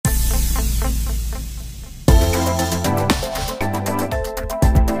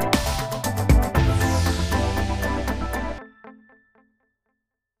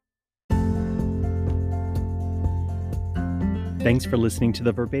Thanks for listening to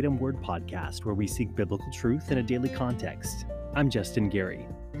the Verbatim Word Podcast, where we seek biblical truth in a daily context. I'm Justin Gary.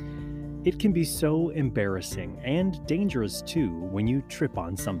 It can be so embarrassing and dangerous too when you trip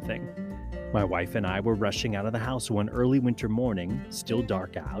on something. My wife and I were rushing out of the house one early winter morning, still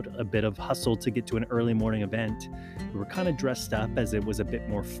dark out, a bit of hustle to get to an early morning event. We were kind of dressed up as it was a bit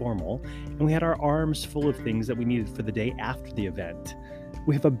more formal, and we had our arms full of things that we needed for the day after the event.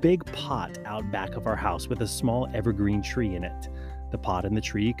 We have a big pot out back of our house with a small evergreen tree in it. The pot and the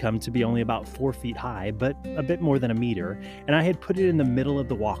tree come to be only about 4 feet high, but a bit more than a meter, and I had put it in the middle of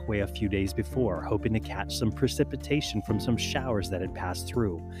the walkway a few days before, hoping to catch some precipitation from some showers that had passed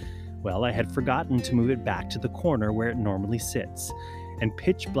through. Well, I had forgotten to move it back to the corner where it normally sits. And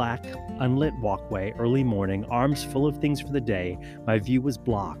pitch black, unlit walkway, early morning, arms full of things for the day, my view was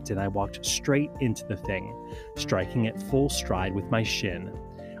blocked and I walked straight into the thing, striking it full stride with my shin.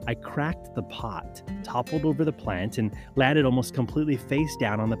 I cracked the pot, toppled over the plant, and landed almost completely face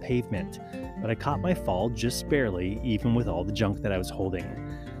down on the pavement. But I caught my fall just barely, even with all the junk that I was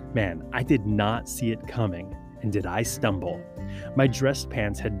holding. Man, I did not see it coming. And did I stumble? My dressed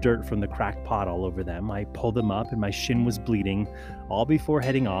pants had dirt from the cracked pot all over them. I pulled them up and my shin was bleeding, all before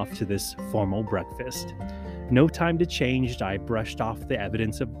heading off to this formal breakfast. No time to change. I brushed off the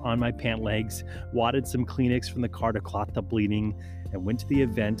evidence on my pant legs, wadded some Kleenex from the car to clot the bleeding, and went to the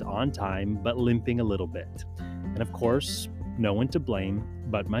event on time, but limping a little bit. And of course, no one to blame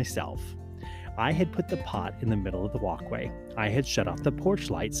but myself. I had put the pot in the middle of the walkway. I had shut off the porch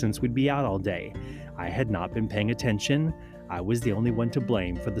light since we'd be out all day. I had not been paying attention. I was the only one to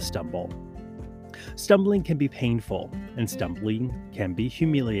blame for the stumble. Stumbling can be painful, and stumbling can be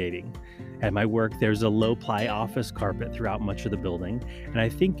humiliating. At my work, there's a low-ply office carpet throughout much of the building, and I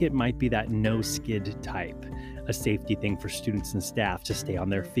think it might be that no-skid type, a safety thing for students and staff to stay on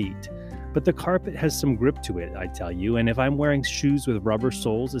their feet. But the carpet has some grip to it, I tell you, and if I'm wearing shoes with rubber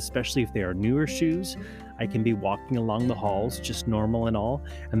soles, especially if they are newer shoes, I can be walking along the halls, just normal and all,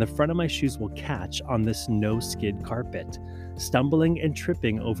 and the front of my shoes will catch on this no-skid carpet, stumbling and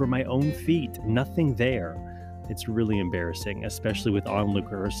tripping over my own feet, nothing there. It's really embarrassing, especially with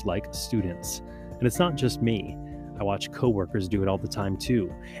onlookers like students. And it's not just me. I watch coworkers do it all the time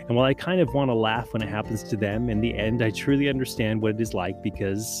too. And while I kind of want to laugh when it happens to them, in the end, I truly understand what it is like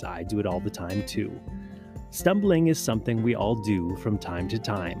because I do it all the time too. Stumbling is something we all do from time to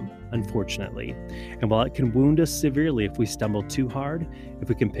time, unfortunately. And while it can wound us severely if we stumble too hard, if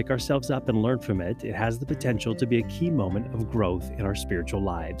we can pick ourselves up and learn from it, it has the potential to be a key moment of growth in our spiritual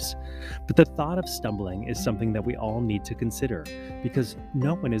lives. But the thought of stumbling is something that we all need to consider, because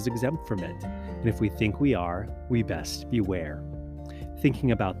no one is exempt from it. And if we think we are, we best beware.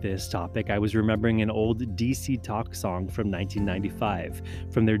 Thinking about this topic, I was remembering an old DC Talk song from 1995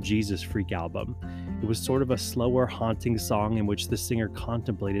 from their Jesus Freak album. It was sort of a slower, haunting song in which the singer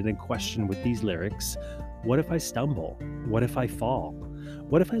contemplated and questioned with these lyrics: what if I stumble? What if I fall?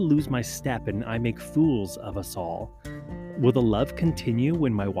 What if I lose my step and I make fools of us all? Will the love continue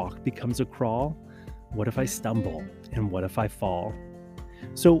when my walk becomes a crawl? What if I stumble? And what if I fall?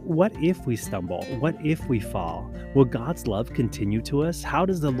 So what if we stumble? What if we fall? Will God's love continue to us? How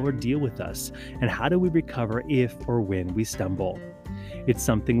does the Lord deal with us? And how do we recover if or when we stumble? It's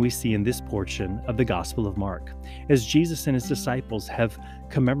something we see in this portion of the Gospel of Mark, as Jesus and his disciples have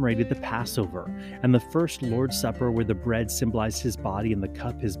commemorated the Passover and the first Lord's Supper, where the bread symbolized his body and the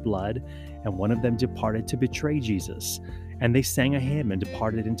cup his blood, and one of them departed to betray Jesus. And they sang a hymn and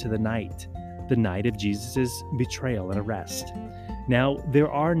departed into the night of Jesus' betrayal and arrest. Now,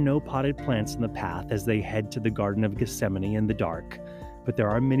 there are no potted plants in the path as they head to the Garden of Gethsemane in the dark, but there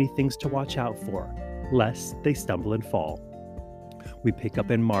are many things to watch out for, lest they stumble and fall. We pick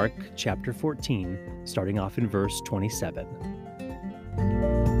up in Mark chapter 14, starting off in verse 27.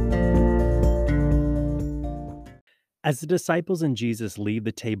 As the disciples and Jesus leave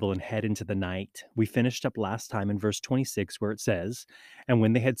the table and head into the night, we finished up last time in verse 26 where it says, "And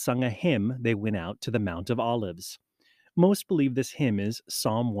when they had sung a hymn, they went out to the Mount of Olives." Most believe this hymn is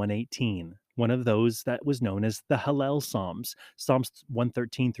Psalm 118, one of those that was known as the Hallel Psalms, Psalms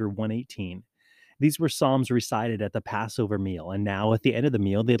 113 through 118. These were psalms recited at the Passover meal, and now at the end of the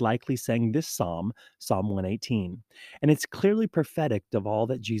meal, they likely sang this psalm, Psalm 118. And it's clearly prophetic of all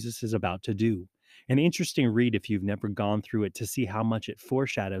that Jesus is about to do. An interesting read if you've never gone through it to see how much it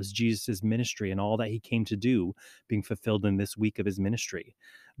foreshadows Jesus' ministry and all that he came to do being fulfilled in this week of his ministry.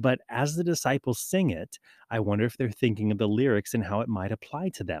 But as the disciples sing it, I wonder if they're thinking of the lyrics and how it might apply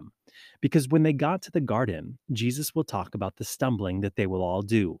to them. Because when they got to the garden, Jesus will talk about the stumbling that they will all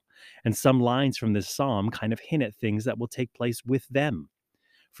do. And some lines from this psalm kind of hint at things that will take place with them.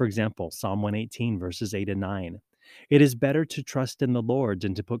 For example, Psalm 118, verses 8 and 9. It is better to trust in the Lord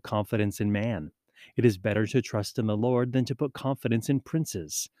than to put confidence in man. It is better to trust in the Lord than to put confidence in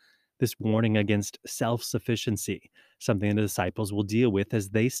princes. This warning against self sufficiency, something the disciples will deal with as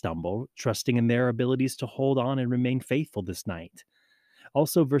they stumble, trusting in their abilities to hold on and remain faithful this night.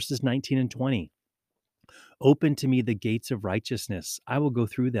 Also, verses 19 and 20. Open to me the gates of righteousness. I will go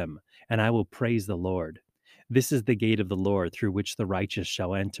through them, and I will praise the Lord. This is the gate of the Lord through which the righteous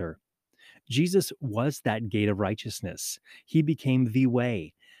shall enter. Jesus was that gate of righteousness. He became the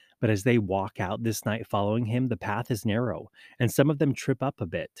way. But as they walk out this night following him, the path is narrow, and some of them trip up a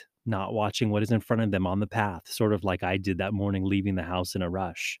bit, not watching what is in front of them on the path, sort of like I did that morning leaving the house in a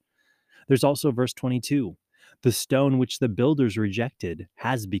rush. There's also verse 22. The stone which the builders rejected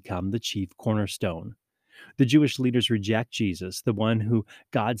has become the chief cornerstone. The Jewish leaders reject Jesus, the one who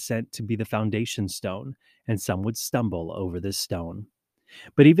God sent to be the foundation stone, and some would stumble over this stone.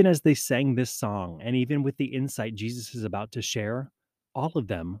 But even as they sang this song, and even with the insight Jesus is about to share, all of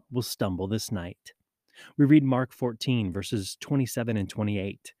them will stumble this night. We read Mark 14, verses 27 and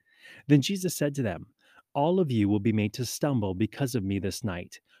 28. Then Jesus said to them, all of you will be made to stumble because of me this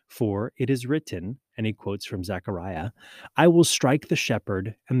night, for it is written, and he quotes from Zechariah, I will strike the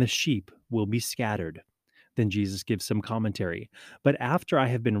shepherd, and the sheep will be scattered. Then Jesus gives some commentary. But after I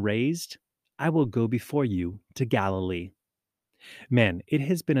have been raised, I will go before you to Galilee. Man, it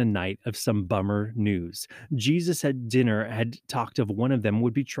has been a night of some bummer news. Jesus at dinner had talked of one of them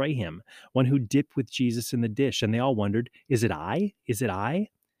would betray him, one who dipped with Jesus in the dish, and they all wondered, is it I? Is it I?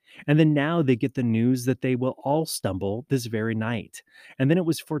 And then now they get the news that they will all stumble this very night. And then it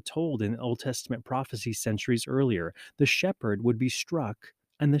was foretold in Old Testament prophecy centuries earlier the shepherd would be struck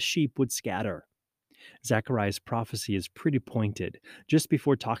and the sheep would scatter. Zechariah's prophecy is pretty pointed. Just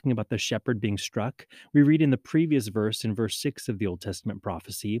before talking about the shepherd being struck, we read in the previous verse, in verse 6 of the Old Testament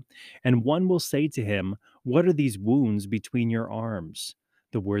prophecy, and one will say to him, what are these wounds between your arms?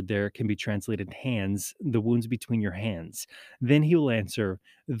 The word there can be translated hands, the wounds between your hands. Then he will answer,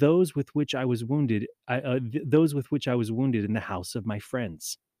 those with which I was wounded, those with which I was wounded in the house of my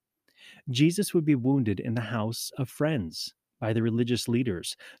friends. Jesus would be wounded in the house of friends by the religious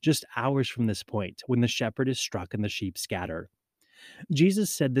leaders, just hours from this point, when the shepherd is struck and the sheep scatter. Jesus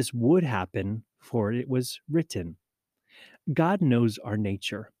said this would happen, for it was written. God knows our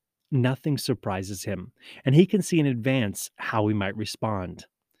nature. Nothing surprises him, and he can see in advance how we might respond.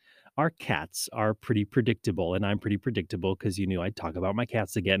 Our cats are pretty predictable, and I'm pretty predictable because you knew I'd talk about my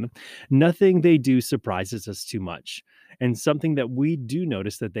cats again. Nothing they do surprises us too much. And something that we do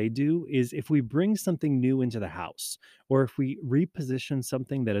notice that they do is if we bring something new into the house, or if we reposition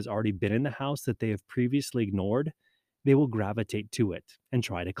something that has already been in the house that they have previously ignored, they will gravitate to it and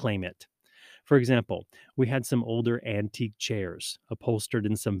try to claim it. For example, we had some older antique chairs upholstered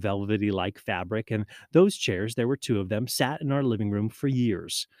in some velvety like fabric, and those chairs, there were two of them, sat in our living room for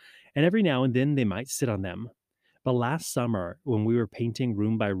years. And every now and then they might sit on them. But last summer, when we were painting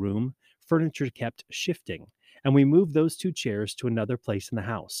room by room, furniture kept shifting, and we moved those two chairs to another place in the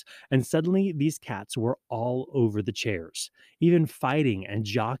house. And suddenly, these cats were all over the chairs, even fighting and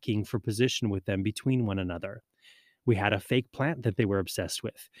jockeying for position with them between one another. We had a fake plant that they were obsessed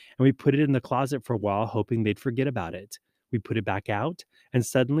with, and we put it in the closet for a while, hoping they'd forget about it. We put it back out, and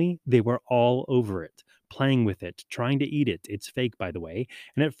suddenly they were all over it, playing with it, trying to eat it. It's fake, by the way.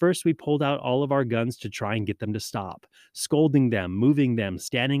 And at first, we pulled out all of our guns to try and get them to stop, scolding them, moving them,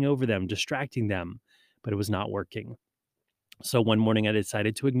 standing over them, distracting them. But it was not working. So one morning, I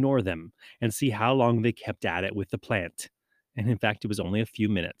decided to ignore them and see how long they kept at it with the plant. And in fact, it was only a few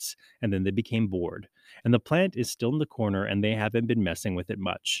minutes, and then they became bored. And the plant is still in the corner, and they haven't been messing with it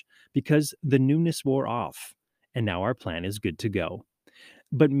much because the newness wore off, and now our plant is good to go.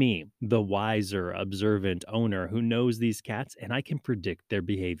 But me, the wiser, observant owner who knows these cats, and I can predict their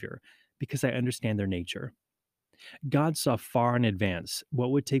behavior because I understand their nature. God saw far in advance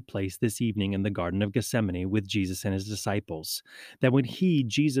what would take place this evening in the Garden of Gethsemane with Jesus and his disciples. That when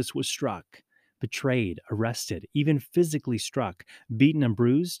Jesus was struck, betrayed, arrested, even physically struck, beaten, and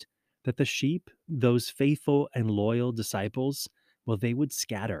bruised, that the sheep, those faithful and loyal disciples, well, they would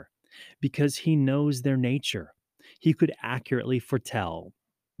scatter because he knows their nature. He could accurately foretell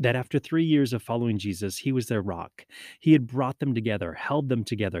that after 3 years of following Jesus, he was their rock. He had brought them together, held them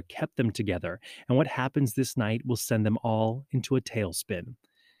together, kept them together. And what happens this night will send them all into a tailspin.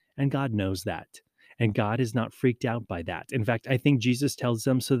 And God knows that. And God is not freaked out by that. In fact, I think Jesus tells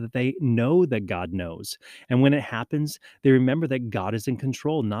them so that they know that God knows. And when it happens, they remember that God is in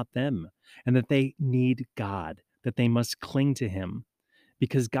control, not them, and that they need God, that they must cling to him,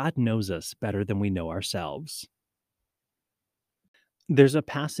 because God knows us better than we know ourselves. There's a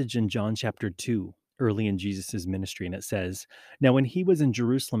passage in John chapter 2, early in Jesus' ministry, and it says, "Now, when he was in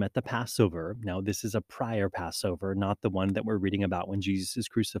Jerusalem at the Passover," now this is a prior Passover, not the one that we're reading about when Jesus is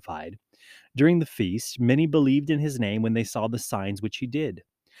crucified. "During the feast, many believed in his name when they saw the signs which he did.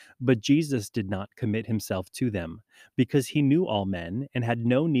 But Jesus did not commit himself to them, because he knew all men and had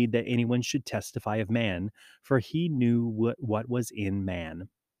no need that anyone should testify of man, for he knew what was in man."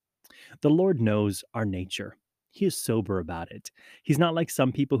 The Lord knows our nature. He is sober about it. He's not like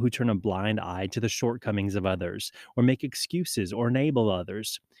some people who turn a blind eye to the shortcomings of others, or make excuses or enable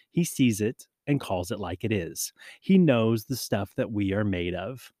others. He sees it and calls it like it is. He knows the stuff that we are made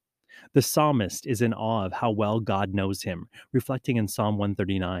of. The psalmist is in awe of how well God knows him, reflecting in Psalm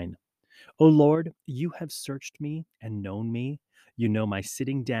 139. "O Lord, you have searched me and known me. You know my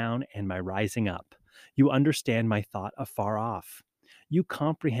sitting down and my rising up. You understand my thought afar off. You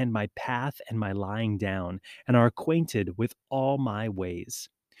comprehend my path and my lying down, and are acquainted with all my ways.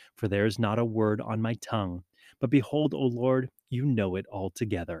 For there is not a word on my tongue. But behold, O Lord, you know it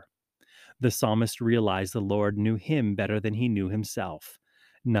altogether." The psalmist realized the Lord knew him better than he knew himself.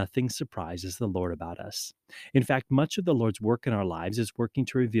 Nothing surprises the Lord about us. In fact, much of the Lord's work in our lives is working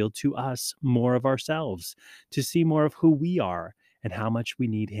to reveal to us more of ourselves, to see more of who we are and how much we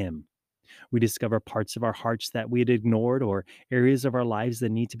need him. We discover parts of our hearts that we had ignored or areas of our lives that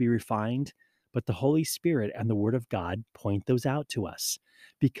need to be refined, but the Holy Spirit and the Word of God point those out to us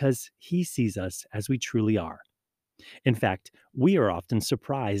because he sees us as we truly are. In fact, we are often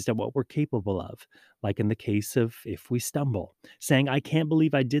surprised at what we're capable of, like in the case of if we stumble, saying, "I can't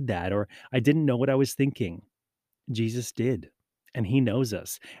believe I did that," or "I didn't know what I was thinking." Jesus did, and he knows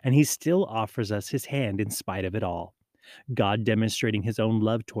us, and he still offers us his hand in spite of it all. God demonstrating his own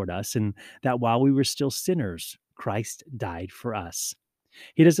love toward us, and that while we were still sinners, Christ died for us.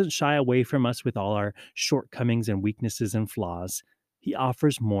 He doesn't shy away from us with all our shortcomings and weaknesses and flaws. He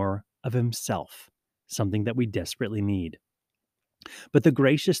offers more of himself, something that we desperately need. But the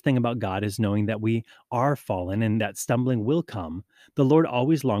gracious thing about God is knowing that we are fallen and that stumbling will come. The Lord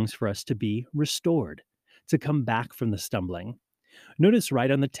always longs for us to be restored, to come back from the stumbling. Notice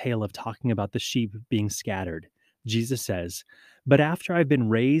right on the tail of talking about the sheep being scattered, Jesus says, "But after I've been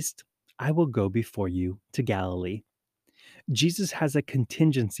raised, I will go before you to Galilee." Jesus has a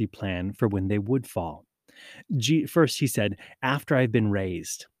contingency plan for when they would fall. First, he said, "After I've been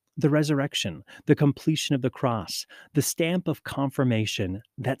raised." The resurrection, the completion of the cross, the stamp of confirmation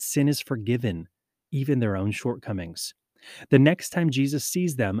that sin is forgiven, even their own shortcomings. The next time Jesus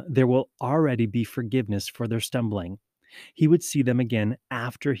sees them, there will already be forgiveness for their stumbling. He would see them again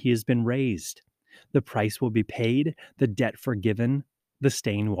after he has been raised. The price will be paid, the debt forgiven, the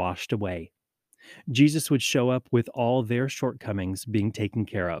stain washed away. Jesus would show up with all their shortcomings being taken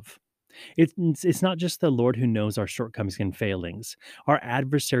care of. It's not just the Lord who knows our shortcomings and failings. Our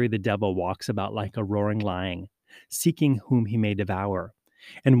adversary, the devil, walks about like a roaring lion, seeking whom he may devour.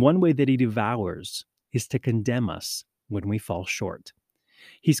 And one way that he devours is to condemn us when we fall short.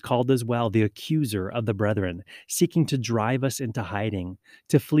 He's called as well the accuser of the brethren, seeking to drive us into hiding,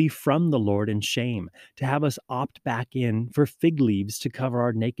 to flee from the Lord in shame, to have us opt back in for fig leaves to cover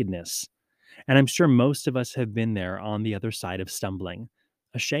our nakedness. And I'm sure most of us have been there on the other side of stumbling,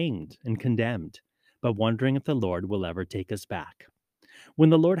 ashamed and condemned, but wondering if the Lord will ever take us back. When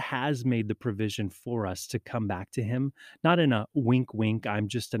the Lord has made the provision for us to come back to him, not in a wink, wink, I'm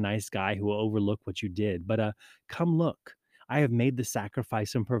just a nice guy who will overlook what you did, but a come look, I have made the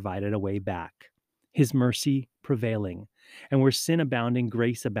sacrifice and provided a way back. His mercy prevailing, and where sin abounding,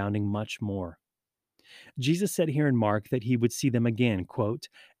 grace abounding much more. Jesus said here in Mark that he would see them again, quote,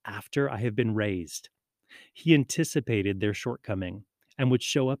 "after I have been raised." He anticipated their shortcoming and would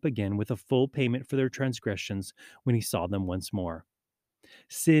show up again with a full payment for their transgressions when he saw them once more.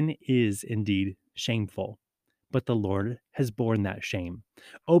 Sin is indeed shameful, but the Lord has borne that shame,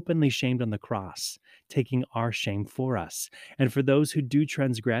 openly shamed on the cross, taking our shame for us, and for those who do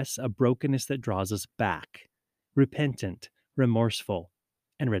transgress, a brokenness that draws us back, repentant, remorseful,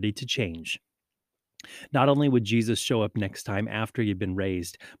 and ready to change. Not only would Jesus show up next time after he had been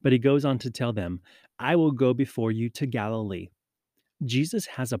raised, but he goes on to tell them, "I will go before you to Galilee." Jesus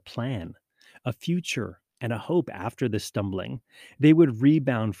has a plan, a future, and a hope after this stumbling. They would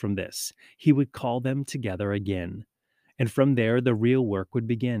rebound from this. He would call them together again. And from there, the real work would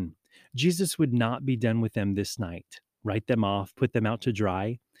begin. Jesus would not be done with them this night, write them off, put them out to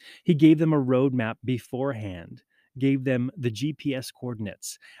dry. He gave them a roadmap beforehand, gave them the GPS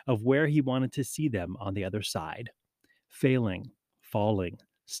coordinates of where he wanted to see them on the other side. Failing, falling,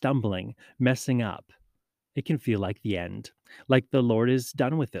 stumbling, messing up. It can feel like the end, like the Lord is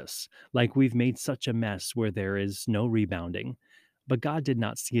done with us, like we've made such a mess where there is no rebounding. But God did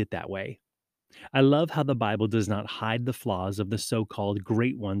not see it that way. I love how the Bible does not hide the flaws of the so called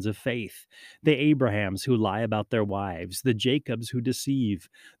great ones of faith. The Abrahams who lie about their wives, the Jacobs who deceive,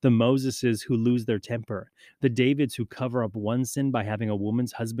 the Moseses who lose their temper, the Davids who cover up one sin by having a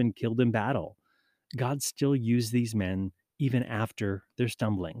woman's husband killed in battle. God still used these men even after their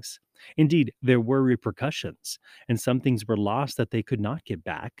stumblings. Indeed, there were repercussions, and some things were lost that they could not get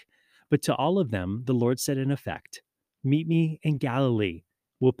back. But to all of them, the Lord said in effect, "Meet me in Galilee.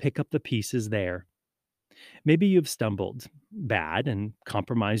 We'll pick up the pieces there." Maybe you've stumbled bad and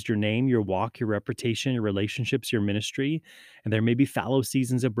compromised your name, your walk, your reputation, your relationships, your ministry, and there may be fallow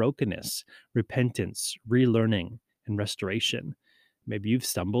seasons of brokenness, repentance, relearning, and restoration. Maybe you've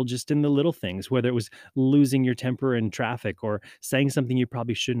stumbled just in the little things, whether it was losing your temper in traffic or saying something you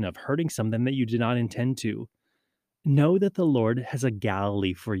probably shouldn't have, hurting something that you did not intend to. Know that the Lord has a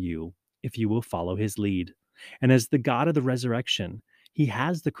Galilee for you if you will follow his lead. And as the God of the resurrection, he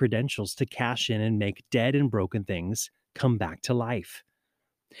has the credentials to cash in and make dead and broken things come back to life.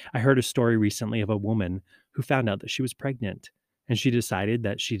 I heard a story recently of a woman who found out that she was pregnant and she decided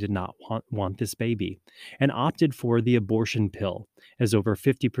that she did not want this baby and opted for the abortion pill, as over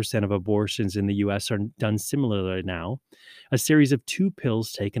 50% of abortions in the US are done similarly now, a series of two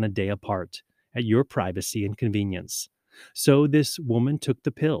pills taken a day apart at your privacy and convenience. So this woman took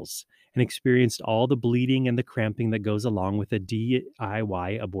the pills and experienced all the bleeding and the cramping that goes along with a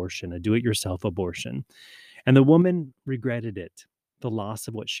DIY abortion, a do it yourself abortion. And the woman regretted it, the loss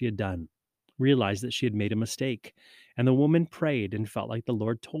of what she had done, realized that she had made a mistake. And the woman prayed and felt like the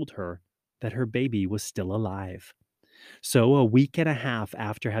Lord told her that her baby was still alive. So, a week and a half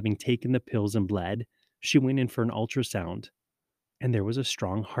after having taken the pills and bled, she went in for an ultrasound, and there was a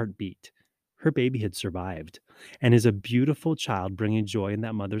strong heartbeat. Her baby had survived and is a beautiful child bringing joy in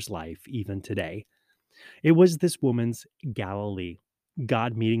that mother's life even today. It was this woman's Galilee,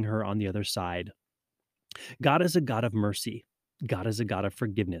 God meeting her on the other side. God is a God of mercy. God is a God of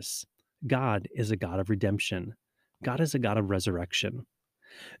forgiveness. God is a God of redemption. God is a God of resurrection.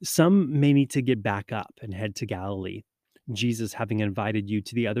 Some may need to get back up and head to Galilee, Jesus having invited you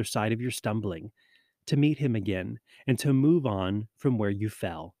to the other side of your stumbling, to meet him again, and to move on from where you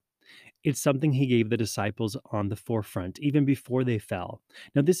fell. It's something he gave the disciples on the forefront, even before they fell.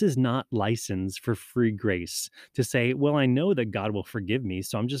 Now, this is not license for free grace to say, well, I know that God will forgive me,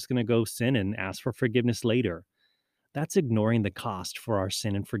 so I'm just going to go sin and ask for forgiveness later. That's ignoring the cost for our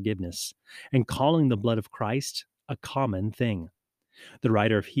sin and forgiveness and calling the blood of Christ a common thing. The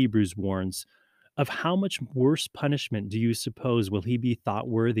writer of Hebrews warns, of how much worse punishment do you suppose will he be thought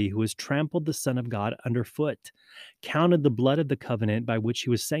worthy who has trampled the Son of God underfoot, counted the blood of the covenant by which he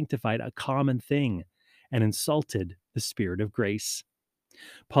was sanctified a common thing, and insulted the Spirit of grace?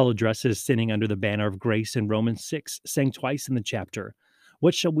 Paul addresses sinning under the banner of grace in Romans 6, saying twice in the chapter,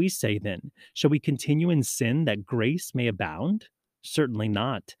 "What shall we say then? Shall we continue in sin that grace may abound? Certainly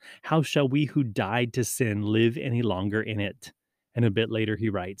not. How shall we who died to sin live any longer in it?" And a bit later he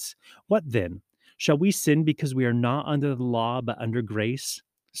writes, "What then? Shall we sin because we are not under the law but under grace?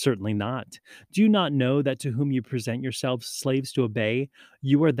 Certainly not. Do you not know that to whom you present yourselves slaves to obey,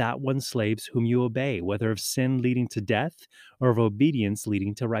 you are that one slaves whom you obey, whether of sin leading to death or of obedience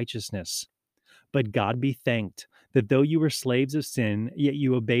leading to righteousness? But God be thanked that though you were slaves of sin, yet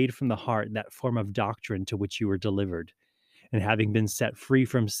you obeyed from the heart that form of doctrine to which you were delivered. And having been set free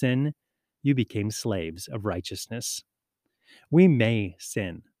from sin, you became slaves of righteousness." We may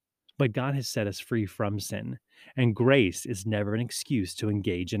sin, but God has set us free from sin, and grace is never an excuse to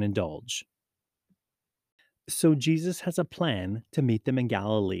engage and indulge. So Jesus has a plan to meet them in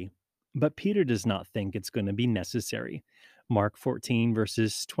Galilee, but Peter does not think it's going to be necessary. Mark 14,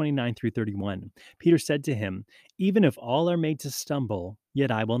 verses 29 through 31. Peter said to him, "Even if all are made to stumble,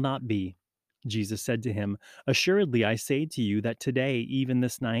 yet I will not be." Jesus said to him, "Assuredly I say to you that today, even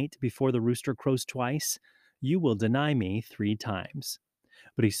this night, before the rooster crows twice, you will deny me 3 times."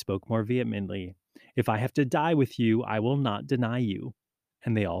 But he spoke more vehemently, "If I have to die with you, I will not deny you."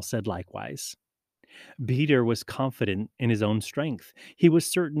 And they all said likewise. Peter was confident in his own strength. He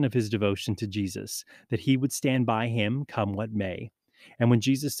was certain of his devotion to Jesus, that he would stand by him come what may. And when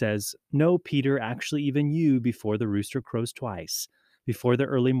Jesus says, "No, Peter, actually, even you, before the rooster crows twice, before the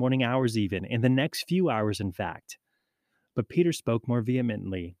early morning hours, even, in the next few hours, in fact." But Peter spoke more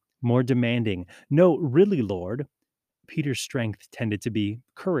vehemently, more demanding, "No, really, Lord." Peter's strength tended to be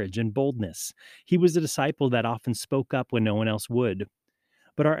courage and boldness. He was a disciple that often spoke up when no one else would.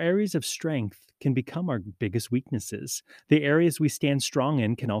 But our areas of strength can become our biggest weaknesses. The areas we stand strong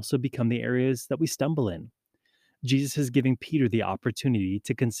in can also become the areas that we stumble in. Jesus is giving Peter the opportunity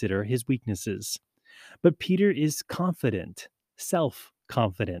to consider his weaknesses. But Peter is confident, self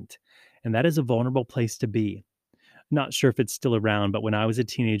confident. and that is a vulnerable place to be. Not sure if it's still around, but when I was a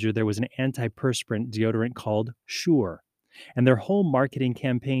teenager, there was an antiperspirant deodorant called Sure. And their whole marketing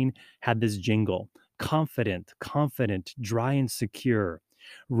campaign had this jingle: confident, confident, dry and secure.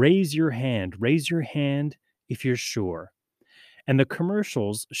 Raise your hand if you're sure. And the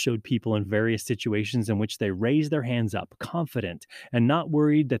commercials showed people in various situations in which they raised their hands up, confident and not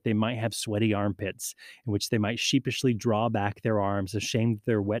worried that they might have sweaty armpits, in which they might sheepishly draw back their arms, ashamed of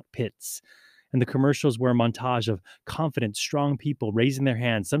their wet pits. And the commercials were a montage of confident, strong people raising their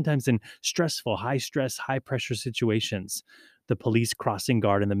hands, sometimes in stressful, high stress, high pressure situations. The police crossing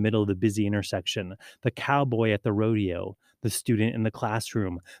guard in the middle of the busy intersection, the cowboy at the rodeo, the student in the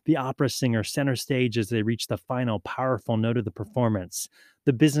classroom, the opera singer center stage as they reach the final powerful note of the performance,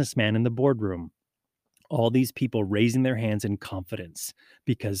 the businessman in the boardroom. All these people raising their hands in confidence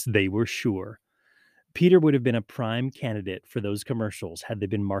because they were sure. Peter would have been a prime candidate for those commercials had they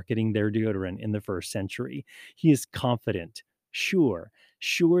been marketing their deodorant in the first century. He is confident, sure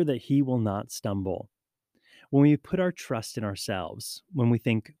that he will not stumble. When we put our trust in ourselves, when we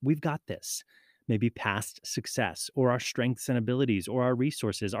think we've got this, maybe past success or our strengths and abilities or our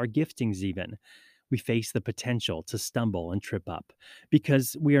resources, our giftings even, we face the potential to stumble and trip up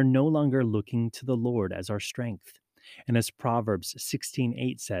because we are no longer looking to the Lord as our strength. And as Proverbs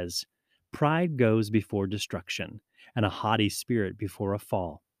 16:8 says, pride goes before destruction and a haughty spirit before a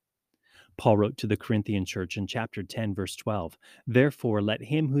fall. Paul wrote to the Corinthian church in chapter 10, verse 12, therefore let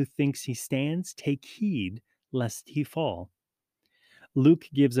him who thinks he stands take heed lest he fall. Luke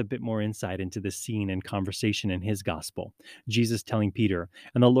gives a bit more insight into the scene and conversation in his gospel. Jesus telling Peter,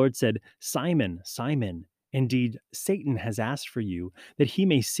 and the Lord said, Simon, Simon, indeed Satan has asked for you that he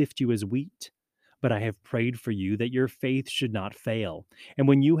may sift you as wheat. But I have prayed for you that your faith should not fail. And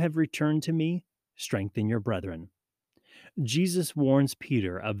when you have returned to me, strengthen your brethren. Jesus warns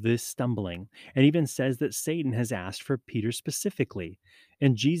Peter of this stumbling and even says that Satan has asked for Peter specifically,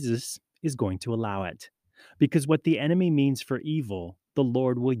 and Jesus is going to allow it. Because what the enemy means for evil, the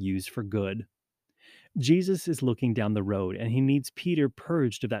Lord will use for good. Jesus is looking down the road and he needs Peter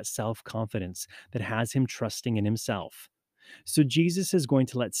purged of that self confidence that has him trusting in himself. So Jesus is going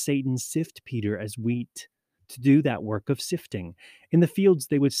to let Satan sift Peter as wheat to do that work of sifting. In the fields,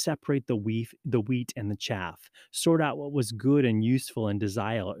 they would separate the wheat and the chaff, sort out what was good and useful and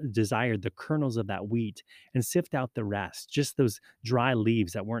desired, the kernels of that wheat, and sift out the rest, just those dry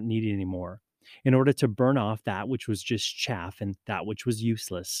leaves that weren't needed anymore, in order to burn off that which was just chaff and that which was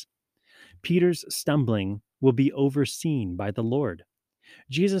useless. Peter's stumbling will be overseen by the Lord.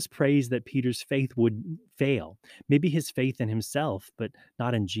 Jesus prays that Peter's faith would fail, maybe his faith in himself, but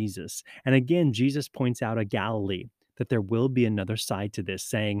not in Jesus. And again, Jesus points out a Galilee that there will be another side to this,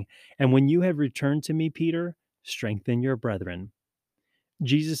 saying, and when you have returned to me, Peter, strengthen your brethren.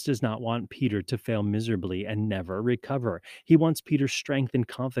 Jesus does not want Peter to fail miserably and never recover. He wants Peter's strength and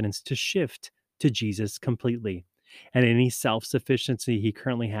confidence to shift to Jesus completely, and any self sufficiency he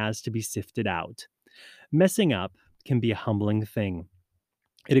currently has to be sifted out. Messing up can be a humbling thing.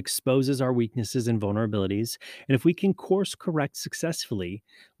 It exposes our weaknesses and vulnerabilities, and if we can course correct successfully,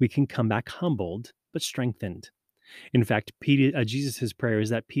 we can come back humbled but strengthened. In fact, Jesus' prayer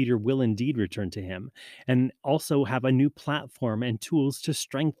is that Peter will indeed return to him and also have a new platform and tools to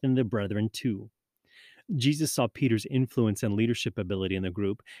strengthen the brethren too. Jesus saw Peter's influence and leadership ability in the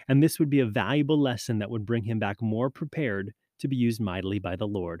group, and this would be a valuable lesson that would bring him back more prepared to be used mightily by the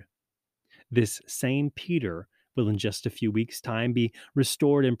Lord. This same Peter will in just a few weeks' time be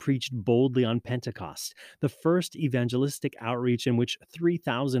restored and preached boldly on Pentecost, the first evangelistic outreach in which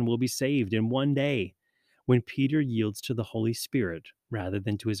 3,000 will be saved in one day, when Peter yields to the Holy Spirit rather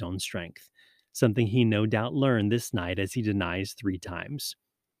than to his own strength, something he no doubt learned this night as he denies 3 times.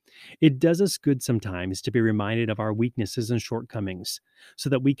 It does us good sometimes to be reminded of our weaknesses and shortcomings, so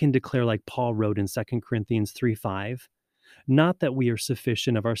that we can declare like Paul wrote in 2 Corinthians 3:5, not that we are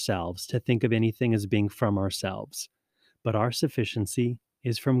sufficient of ourselves to think of anything as being from ourselves, but our sufficiency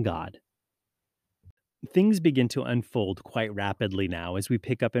is from God. Things begin to unfold quite rapidly now as we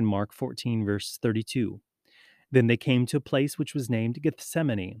pick up in Mark 14, verse 32. Then they came to a place which was named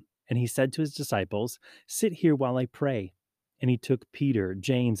Gethsemane, and he said to his disciples, sit here while I pray. And he took Peter,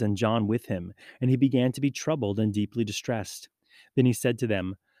 James, and John with him, and he began to be troubled and deeply distressed. Then he said to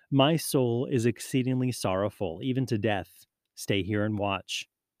them, my soul is exceedingly sorrowful, even to death. Stay here and watch.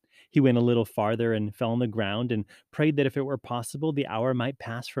 He went a little farther and fell on the ground and prayed that if it were possible, the hour might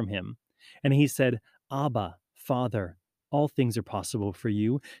pass from him. And he said, Abba, Father, all things are possible for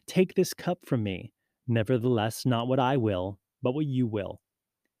you. Take this cup from me. Nevertheless, not what I will, but what you will.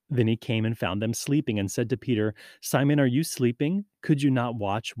 Then he came and found them sleeping and said to Peter, Simon, are you sleeping? Could you not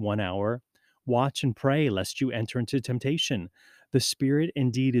watch 1 hour? Watch and pray, lest you enter into temptation. The spirit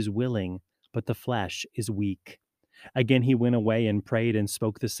indeed is willing, but the flesh is weak. Again he went away and prayed and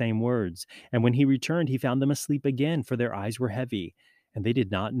spoke the same words. And when he returned, he found them asleep again, for their eyes were heavy, and they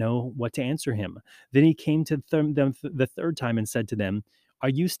did not know what to answer him. Then he came to them the third time and said to them, Are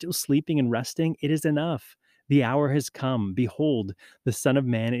you still sleeping and resting? It is enough. The hour has come. Behold, the Son of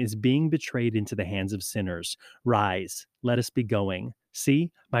Man is being betrayed into the hands of sinners. Rise, let us be going.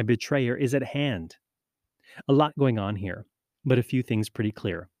 See, my betrayer is at hand. A lot going on here, but a few things pretty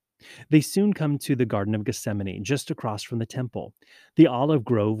clear. They soon come to the Garden of Gethsemane, just across from the temple, the olive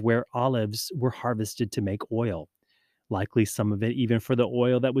grove where olives were harvested to make oil, likely some of it even for the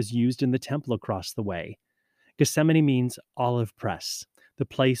oil that was used in the temple across the way. Gethsemane means olive press, the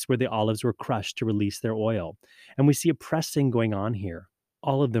place where the olives were crushed to release their oil. And we see a pressing going on here,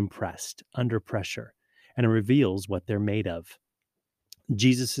 all of them pressed under pressure, and it reveals what they're made of.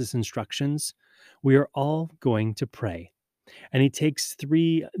 Jesus' instructions: we are all going to pray. And he takes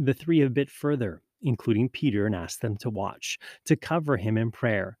the three a bit further, including Peter, and asks them to watch, to cover him in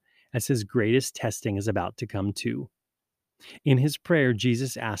prayer, as his greatest testing is about to come too. In his prayer,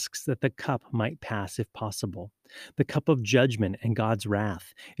 Jesus asks that the cup might pass if possible, the cup of judgment and God's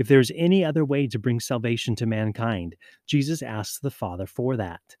wrath. If there's any other way to bring salvation to mankind, Jesus asks the Father for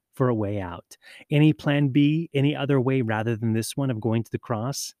that, for a way out. Any plan B, any other way rather than this one of going to the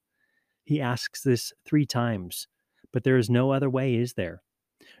cross? He asks this 3 times, but there is no other way, is there?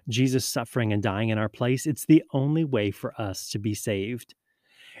 Jesus suffering and dying in our place, it's the only way for us to be saved.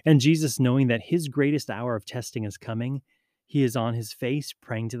 And Jesus, knowing that his greatest hour of testing is coming, he is on his face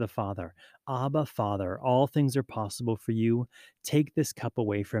praying to the Father, Abba, Father, all things are possible for you. Take this cup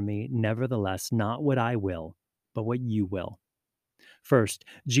away from me. Nevertheless, not what I will, but what you will. First,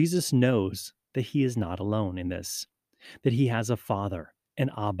 Jesus knows that he is not alone in this, that he has a Father, an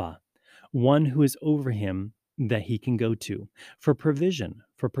Abba, one who is over him that he can go to for provision,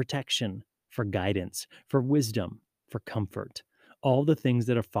 for protection, for guidance, for wisdom, for comfort, all the things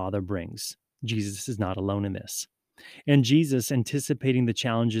that a father brings. Jesus is not alone in this. And Jesus, anticipating the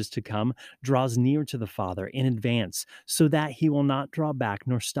challenges to come, draws near to the Father in advance so that he will not draw back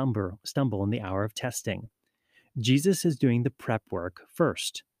nor stumble in the hour of testing. Jesus is doing the prep work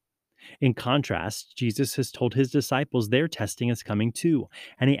first. In contrast, Jesus has told his disciples their testing is coming too,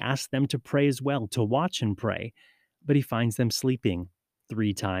 and he asks them to pray as well, to watch and pray, but he finds them sleeping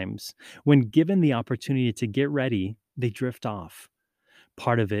 3 times. When given the opportunity to get ready, they drift off.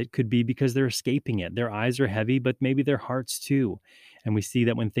 Part of it could be because they're escaping it. Their eyes are heavy, but maybe their hearts too. And we see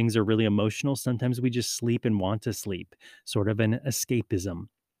that when things are really emotional, sometimes we just sleep and want to sleep, sort of an escapism.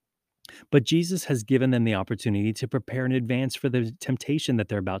 But Jesus has given them the opportunity to prepare in advance for the temptation that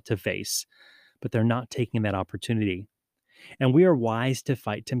they're about to face, but they're not taking that opportunity. And we are wise to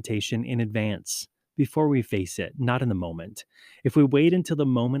fight temptation in advance, before we face it, not in the moment. If we wait until the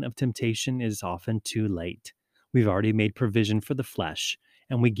moment of temptation, it is often too late. We've already made provision for the flesh,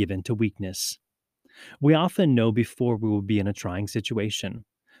 and we give in to weakness. We often know before we will be in a trying situation,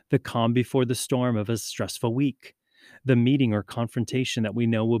 the calm before the storm of a stressful week, the meeting or confrontation that we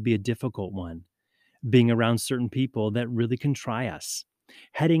know will be a difficult one, being around certain people that really can try us,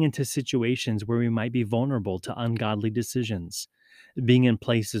 heading into situations where we might be vulnerable to ungodly decisions, being in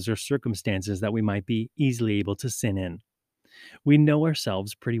places or circumstances that we might be easily able to sin in. We know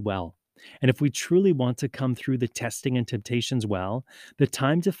ourselves pretty well. And if we truly want to come through the testing and temptations well, the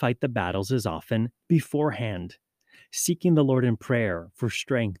time to fight the battles is often beforehand. Seeking the Lord in prayer for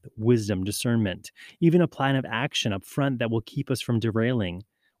strength, wisdom, discernment, even a plan of action up front that will keep us from derailing,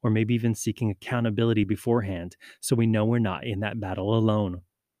 or maybe even seeking accountability beforehand so we know we're not in that battle alone.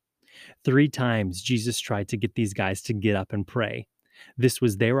 3 times Jesus tried to get these guys to get up and pray. This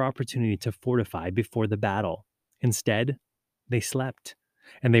was their opportunity to fortify before the battle. Instead, they slept,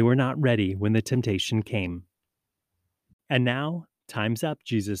 and they were not ready when the temptation came. And now, time's up,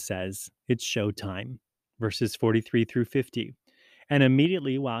 Jesus says. It's showtime. Verses 43 through 50. And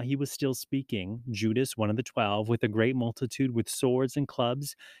immediately while he was still speaking, Judas, one of the 12, with a great multitude with swords and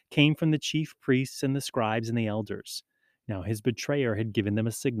clubs, came from the chief priests and the scribes and the elders. Now his betrayer had given them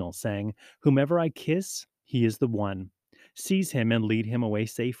a signal, saying, Whomever I kiss, he is the one. Seize him and lead him away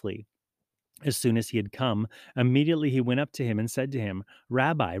safely. As soon as he had come, immediately he went up to him and said to him,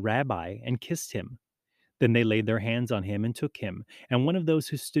 Rabbi, Rabbi, and kissed him. Then they laid their hands on him and took him. And one of those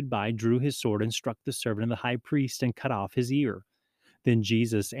who stood by drew his sword and struck the servant of the high priest and cut off his ear. Then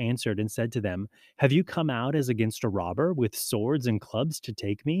Jesus answered and said to them, Have you come out as against a robber with swords and clubs to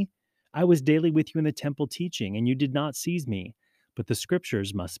take me? I was daily with you in the temple teaching, and you did not seize me. but the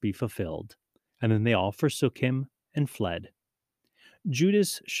scriptures must be fulfilled." And then they all forsook him and fled.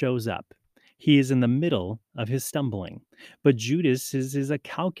 Judas shows up. He is in the middle of his stumbling, but Judas is a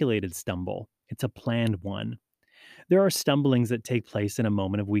calculated stumble. It's a planned one. There are stumblings that take place in a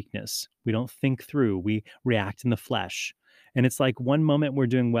moment of weakness. We don't think through, we react in the flesh. And it's like one moment we're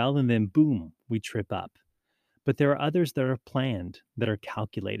doing well, and then boom, we trip up. But there are others that are planned, that are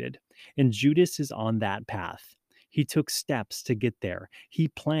calculated. And Judas is on that path. He took steps to get there. He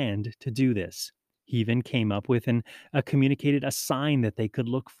planned to do this. He even came up with and communicated a sign that they could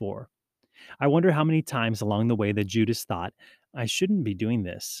look for. I wonder how many times along the way that Judas thought, I shouldn't be doing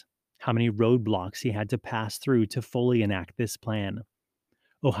this. How many roadblocks he had to pass through to fully enact this plan.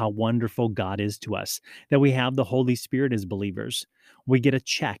 Oh, how wonderful God is to us that we have the Holy Spirit as believers. We get a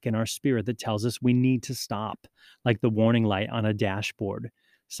check in our spirit that tells us we need to stop, like the warning light on a dashboard,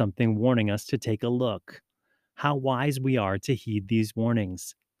 something warning us to take a look. How wise we are to heed these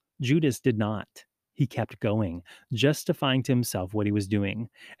warnings. Judas did not. He kept going, justifying to himself what he was doing.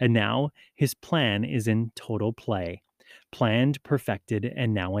 And now his plan is in total play. Planned, perfected,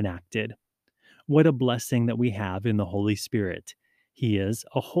 and now enacted. What a blessing that we have in the Holy Spirit. He is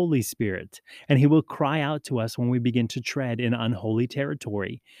a Holy Spirit, and He will cry out to us when we begin to tread in unholy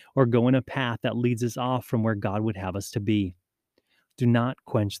territory or go in a path that leads us off from where God would have us to be. Do not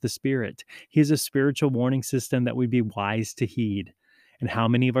quench the Spirit. He is a spiritual warning system that we'd be wise to heed. And how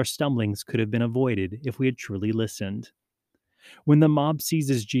many of our stumblings could have been avoided if we had truly listened? When the mob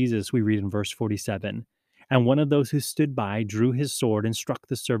seizes Jesus, we read in verse 47, and one of those who stood by drew his sword and struck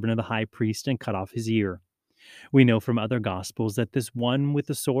the servant of the high priest and cut off his ear. We know from other gospels that this one with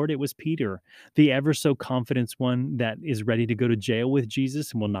the sword, it was Peter, the ever so confident one that is ready to go to jail with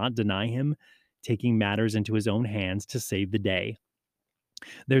Jesus and will not deny him, taking matters into his own hands to save the day.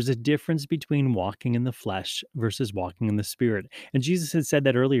 There's a difference between walking in the flesh versus walking in the spirit. And Jesus had said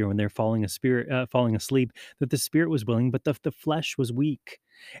that earlier when they're falling asleep, that the spirit was willing, but the flesh was weak.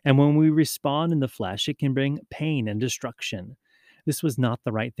 And when we respond in the flesh, it can bring pain and destruction. This was not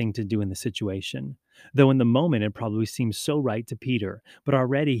the right thing to do in the situation. Though in the moment it probably seems so right to Peter, but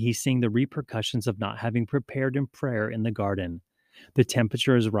already he's seeing the repercussions of not having prepared in prayer in the garden. The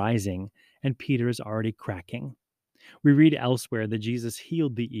temperature is rising, and Peter is already cracking. We read elsewhere that Jesus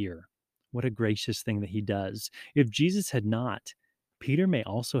healed the ear. What a gracious thing that he does. If Jesus had not, Peter may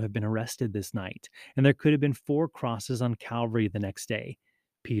also have been arrested this night, and there could have been 4 crosses on Calvary the next day,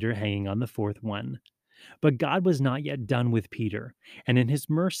 Peter hanging on the 4th one. But God was not yet done with Peter, and in his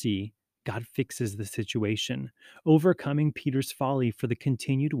mercy, God fixes the situation, overcoming Peter's folly for the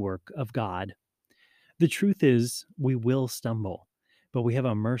continued work of God. The truth is, we will stumble, but we have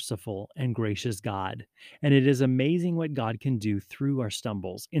a merciful and gracious God, and it is amazing what God can do through our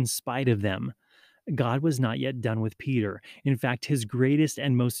stumbles, in spite of them. God was not yet done with Peter. In fact, his greatest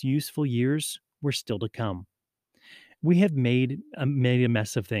and most useful years were still to come. We have made a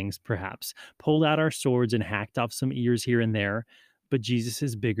mess of things, perhaps, pulled out our swords and hacked off some ears here and there, but Jesus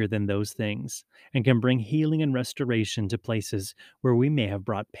is bigger than those things and can bring healing and restoration to places where we may have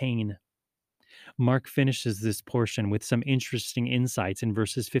brought pain. Mark finishes this portion with some interesting insights in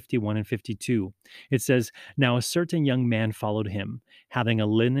verses 51 and 52. It says, "Now a certain young man followed him, having a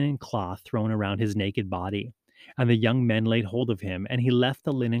linen cloth thrown around his naked body. And the young men laid hold of him, and he left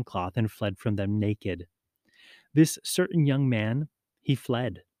the linen cloth and fled from them naked." This certain young man, he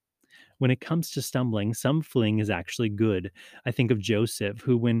fled. When it comes to stumbling, some fleeing is actually good. I think of Joseph,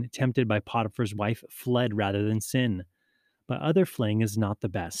 who, when tempted by Potiphar's wife, fled rather than sin. But other fleeing is not the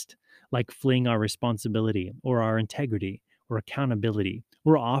best, like fleeing our responsibility or our integrity or accountability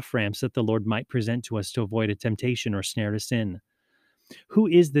or off ramps that the Lord might present to us to avoid a temptation or snare to sin. Who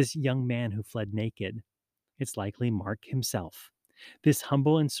is this young man who fled naked? It's likely Mark himself. This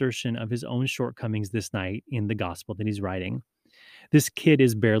humble insertion of his own shortcomings this night in the gospel that he's writing. This kid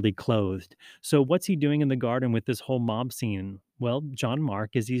is barely clothed. So what's he doing in the garden with this whole mob scene? Well, John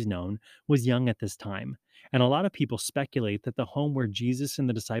Mark, as he's known, was young at this time. And a lot of people speculate that the home where Jesus and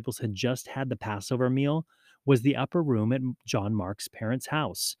the disciples had just had the Passover meal was the upper room at John Mark's parents'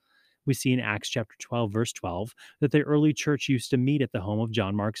 house. We see in Acts chapter 12, verse 12, that the early church used to meet at the home of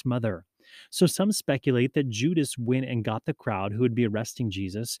John Mark's mother. So some speculate that Judas went and got the crowd who would be arresting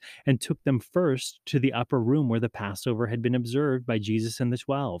Jesus and took them first to the upper room where the Passover had been observed by Jesus and the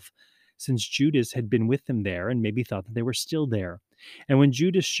 12, since Judas had been with them there and maybe thought that they were still there. And when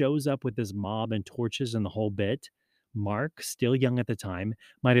Judas shows up with this mob and torches and the whole bit, Mark, still young at the time,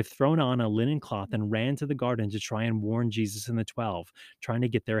 might have thrown on a linen cloth and ran to the garden to try and warn Jesus and the 12, trying to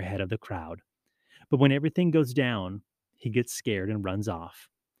get there ahead of the crowd. But when everything goes down, he gets scared and runs off.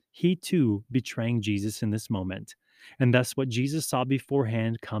 He too betraying Jesus in this moment. And thus what Jesus saw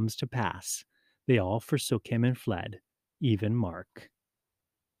beforehand comes to pass. They all forsook him and fled, even Mark.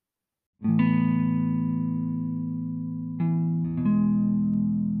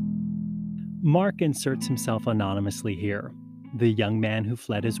 Mark inserts himself anonymously here, the young man who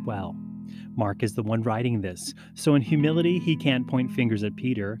fled as well. Mark is the one writing this, so in humility, he can't point fingers at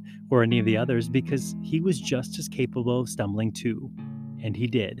Peter or any of the others because he was just as capable of stumbling too, and he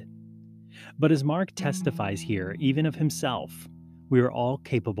did. But as Mark testifies here, even of himself, we are all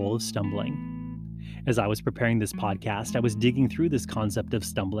capable of stumbling. As I was preparing this podcast, I was digging through this concept of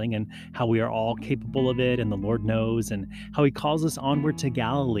stumbling and how we are all capable of it, and the Lord knows, and how he calls us onward to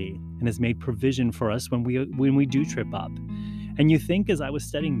Galilee and has made provision for us when we do trip up. And you think as I was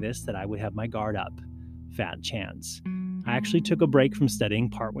studying this that I would have my guard up. Fat chance. I actually took a break from studying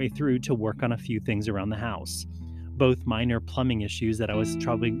partway through to work on a few things around the house. Both minor plumbing issues that I was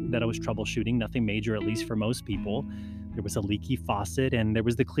troubleshooting, nothing major at least for most people. There was a leaky faucet, and there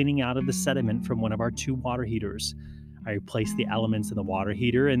was the cleaning out of the sediment from one of our 2 water heaters. I replaced the elements in the water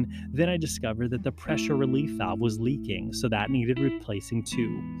heater, and then I discovered that the pressure relief valve was leaking, so that needed replacing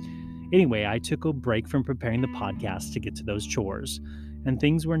too. Anyway, I took a break from preparing the podcast to get to those chores, and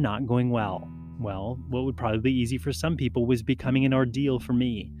things were not going well. Well, what would probably be easy for some people was becoming an ordeal for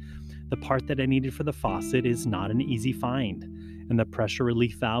me. The part that I needed for the faucet is not an easy find, and the pressure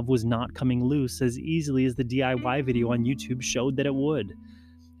relief valve was not coming loose as easily as the DIY video on YouTube showed that it would.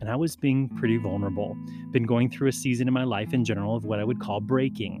 And I was being pretty vulnerable. Been going through a season in my life in general of what I would call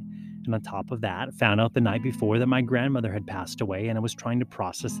breaking. And on top of that, found out the night before that my grandmother had passed away, and I was trying to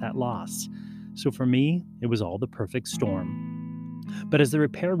process that loss. So for me, it was all the perfect storm. But as the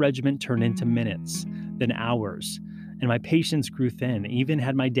repair regimen turned into minutes, then hours, and my patience grew thin, even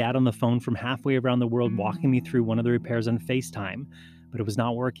had my dad on the phone from halfway around the world walking me through one of the repairs on FaceTime, but it was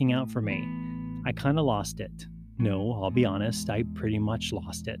not working out for me. I kind of lost it. No, I'll be honest, I pretty much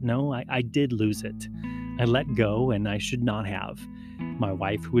lost it. No, I did lose it. I let go, and I should not have. My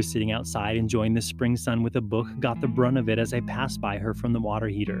wife, who was sitting outside enjoying the spring sun with a book, got the brunt of it as I passed by her from the water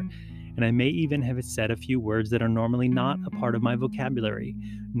heater. And I may even have said a few words that are normally not a part of my vocabulary,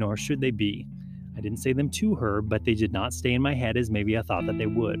 nor should they be. I didn't say them to her, but they did not stay in my head as maybe I thought that they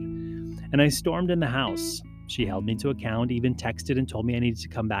would. And I stormed in the house. She held me to account, even texted and told me I needed to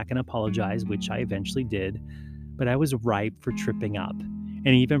come back and apologize, which I eventually did. But I was ripe for tripping up, and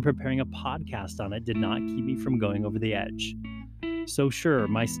even preparing a podcast on it did not keep me from going over the edge. So sure,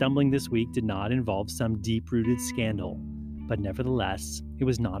 my stumbling this week did not involve some deep-rooted scandal, but nevertheless, it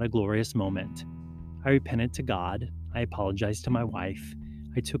was not a glorious moment. I repented to God, I apologized to my wife,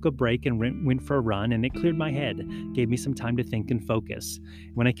 I took a break and went for a run, and it cleared my head, gave me some time to think and focus.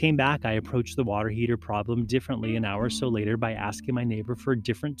 When I came back, I approached the water heater problem differently an hour or so later by asking my neighbor for a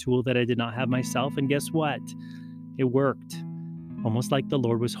different tool that I did not have myself, and guess what? It worked. Almost like the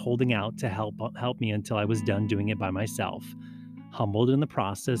Lord was holding out to help me until I was done doing it by myself, humbled in the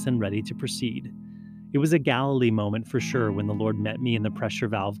process and ready to proceed. It was a Galilee moment for sure when the Lord met me and the pressure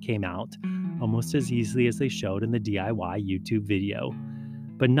valve came out, almost as easily as they showed in the DIY YouTube video.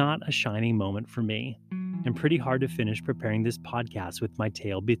 But not a shining moment for me, and pretty hard to finish preparing this podcast with my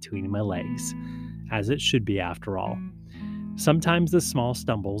tail between my legs, as it should be after all. Sometimes the small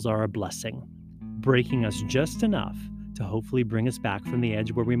stumbles are a blessing, breaking us just enough to hopefully bring us back from the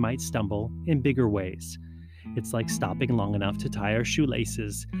edge where we might stumble in bigger ways. It's like stopping long enough to tie our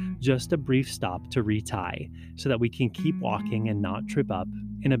shoelaces, just a brief stop to retie, so that we can keep walking and not trip up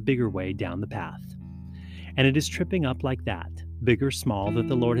in a bigger way down the path. And it is tripping up like that, big or small, that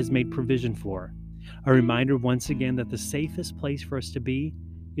the Lord has made provision for. A reminder once again that the safest place for us to be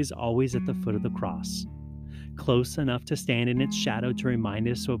is always at the foot of the cross, close enough to stand in its shadow to remind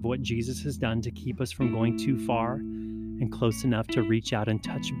us of what Jesus has done to keep us from going too far, and close enough to reach out and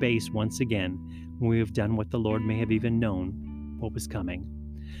touch base once again when we have done what the Lord may have even known what was coming.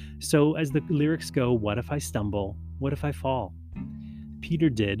 So as the lyrics go, what if I stumble? What if I fall?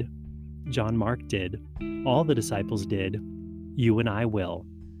 Peter did. John Mark did. All the disciples did. You and I will.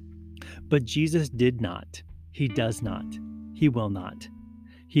 But Jesus did not. He does not. He will not.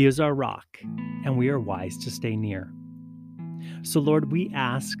 He is our rock, and we are wise to stay near. So Lord, we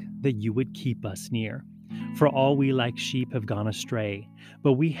ask that you would keep us near. For all we like sheep have gone astray,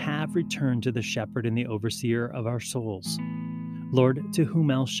 but we have returned to the shepherd and the overseer of our souls. Lord, to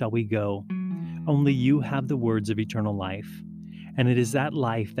whom else shall we go? Only you have the words of eternal life, and it is that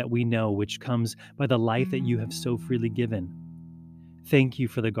life that we know which comes by the life that you have so freely given. Thank you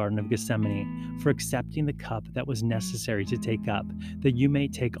for the Garden of Gethsemane, for accepting the cup that was necessary to take up, that you may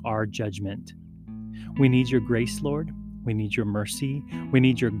take our judgment. We need your grace, Lord. We need your mercy. We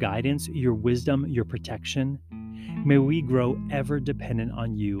need your guidance, your wisdom, your protection. May we grow ever dependent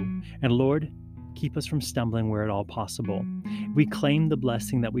on you. And Lord, keep us from stumbling where at all possible. We claim the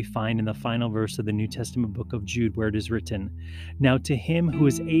blessing that we find in the final verse of the New Testament book of Jude, where it is written, "Now to him who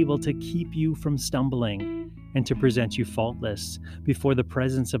is able to keep you from stumbling and to present you faultless before the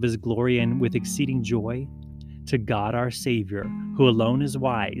presence of his glory and with exceeding joy, to God our Savior, who alone is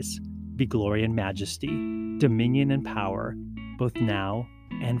wise, be glory and majesty, dominion and power, both now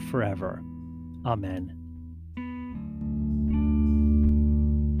and forever. Amen."